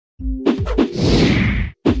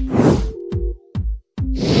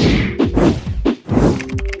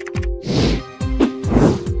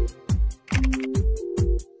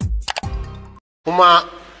kuma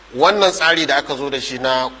wannan tsari da aka zo da shi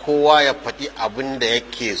na kowa ya faɗi abin da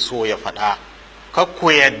yake so ya faɗa,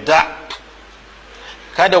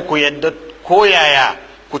 kada ku yadda koyaya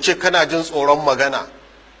ku ce kana jin tsoron magana,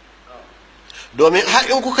 domin har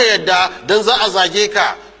in kuka yadda don za a zage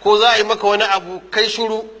ka ko za a yi maka wani abu kai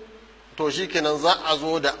shuru, to shi kenan za a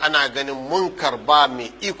zo da ana ganin munkar ba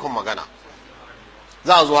mai ikon magana,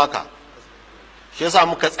 za a zo haka. Shi yasa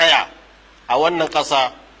muka tsaya a wannan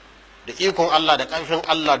ƙasa da ikon Allah da ƙarfin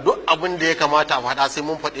Allah, duk abin da ya kamata a faɗa sai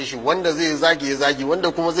mun faɗe shi, wanda zai zagi ya zagi,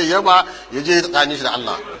 wanda kuma zai yaba ya je ya tsani shi da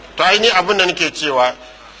Allah. To ai ni abin da nake cewa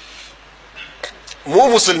mu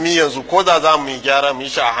musulmi yanzu ko da za mu yi gyara mu yi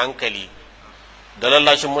shi a hankali da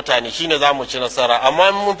lallashin mutane shine za mu ci nasara,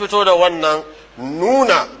 amma mun fito da wannan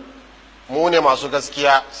nuna mu ne masu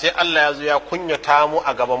gaskiya sai Allah ya zo ya kunyata mu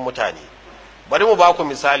a gaban mutane. Bari mu ba ku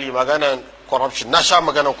misali maganan corruption. Na sha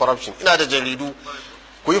maganan corruption, ina da jaridu.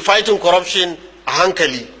 Ku yi fighting corruption a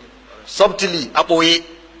hankali, subtly, a ɓoye,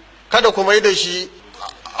 kada ku mai da shi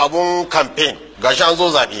abun campaign. Gashi an zo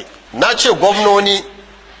zaɓe. Na ce gwamnoni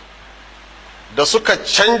da suka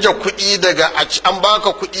canja kuɗi daga an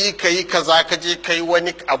baka kuɗi ka yi kaza ka je ka yi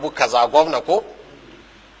wani abu kaza, gwamna ko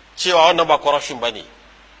cewa wannan ba corruption ba ne,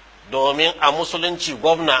 domin a musulunci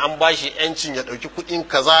gwamna an ba shi 'yancin ya ɗauki kuɗin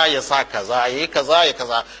kaza ya sa kaza ya yi kaza ya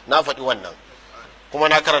kaza. Na faɗi wannan kuma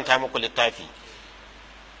na karanta muku littafi.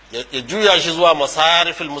 Ya juya shi zuwa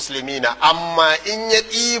masarifin musulmina, amma in ya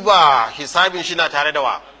ɗiba hisabin shi na tare da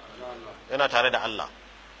wa? Yana tare da Allah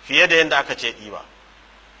fiye da yadda aka ce ɗiba.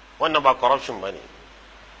 Wannan ba corruption ba ne.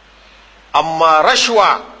 Amma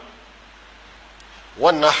rashwa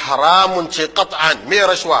wannan haramun ce qat'an. Me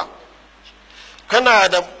rashwa? Kana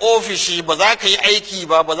da ofishi ba za ka yi aiki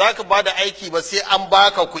ba, ba za ka ba da aiki ba sai an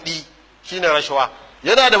baka kuɗi, shine rashwa.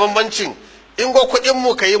 Yana da bambancin in go kuɗin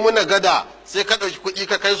mu ka yi muna gada sai ka ɗauki kuɗi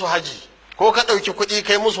ka kai su haji, ko ka ɗauki kuɗi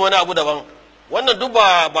kai musu wani abu daban. Wannan duk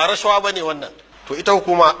ba rashawa ba ne wannan. To ita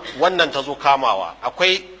hukuma wannan ta zo kamawa.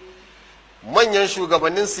 Akwai manyan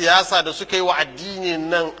shugabannin siyasa da suka yi wa addini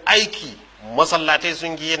nan aiki, masallatai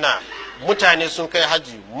sun gina, mutane sun kai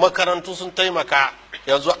haji, makarantu sun taimaka,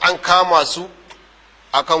 yanzu an kama su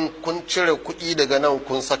akan kun cire kuɗi daga nan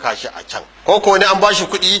kun saka shi a can. Ko ne an ba shi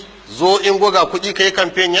kuɗi, zo in goga kuɗi kai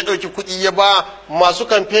kamfen, ya ɗauki kuɗi ya ba masu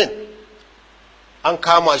kamfen, an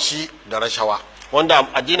kama shi da rashawa, wanda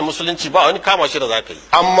addinin musulunci ba wani kama shi da za ka yi.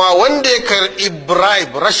 Amma wanda ya karɓi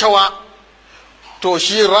bribe, rashawa, to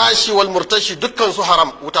shi rashi wal murtashi dukkan su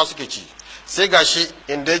haram, wuta suke ci. Sai gashi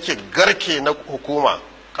inda yake garke na hukuma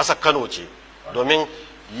ƙasar Kano ce, domin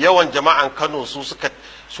yawan jama'an Kano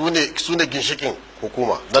su ne ginshikin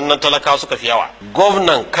hukuma, dan nan talakawa suka fi yawa.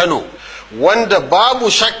 Gwamnan Kano wanda babu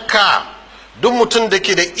shakka duk mutum da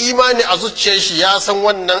ke da imani a zuciyar shi ya san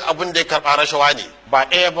wannan abin da ya karɓa rashawa ne, ba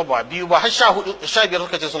ɗaya ba ba biyu ba har 15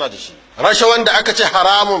 suka ce suna da shi. Rashawan da aka ce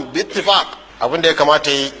haramun bittifaq, abin da ya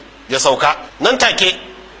kamata ya sauka nan take,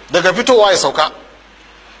 daga fitowa ya sauka.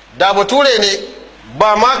 Da bature ne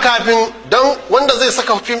ba ma kafin, don wanda zai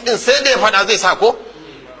saka fim din sai da ya faɗa zai sa ko,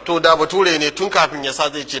 to da bature ne tun kafin ya sa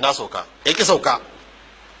zai ce na sauka, ya ki sauka,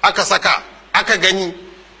 aka saka aka gani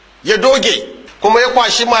ya doge, kuma ya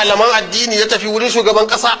kwashi malaman addini ya tafi wurin shugaban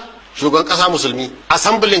kasa musulmi,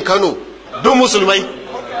 assemblin Kano duk musulmai.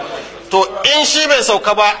 To in shi bai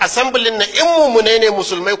sauka ba, assemblin na in mumune ne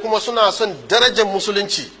musulmai kuma suna son darajar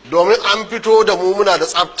musulunci, domin an fito da mu muna da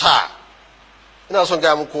tsafta. Ina son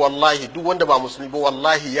gaya muku wallahi duk wanda ba musulmi ba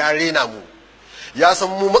wallahi ya rena mu, ya san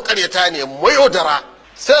mu makaryata ne, mayaudara.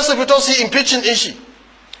 Sai su fito su yi impeaching din shi,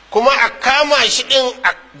 kuma a kama shi din a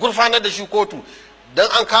gurfanar da shi kotu, dan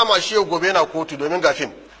an kama shi ya gobe na kotu domin ga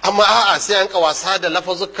fim. Amma a'a sai an wasa da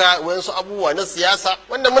lafazuka wayansu abubuwa na siyasa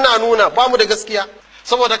wanda muna nuna ba mu da gaskiya,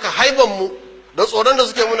 saboda ka haiban mu da tsoron da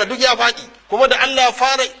suke muna duk ya faɗi. Kuma da Allah ya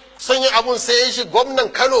fara sanya abun sai ya shi gwamnan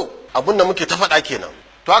Kano, abun da muke ta faɗa kenan.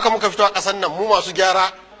 To haka muka fito a ƙasar nan, mu masu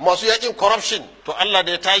gyara, masu yakin corruption. To Allah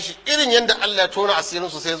da ya tashi irin yadda Allah ya tona asirin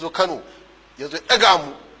su sai ya zo Kano, ya zo ɗaga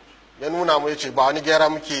mu, ya nuna mu, ya ce ba wani gyara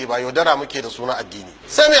muke ba, yaudara muke da suna addini.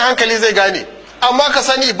 Sai mai hankali zai gane. Amma ka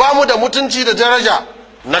sani ba mu da mutunci da daraja.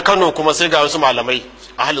 Na Kano kuma sai ga wasu malamai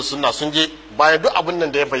ahlus sunna sun je bayan duk abin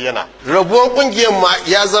nan da ya bayyana. Rabuwan kungiyar ma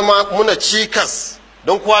ya zama muna cikas,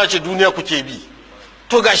 don kowa ce duniya kuke bi.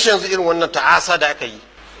 To gashi yanzu irin wannan ta'asa da aka yi.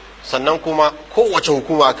 Sannan kuma kowace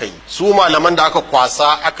hukuma aka yi, su malaman da aka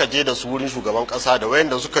kwasa aka je da su wurin shugaban kasa da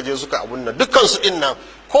wayanda suka je suka abun nan, dukkan su din nan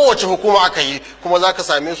kowace hukuma aka yi kuma za ka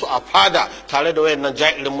same su a fada tare da wayannan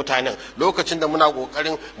ja'irin mutanen lokacin da muna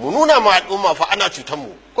kokarin mu nuna ma al'umma fa ana cutar mu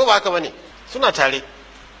ko ba haka bane suna tare.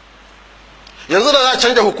 yanzu da za a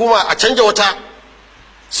canja hukuma a canja wata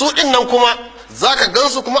su din nan kuma za ka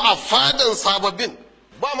gansu kuma a fadan sababbin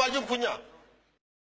ba ma jin kunya.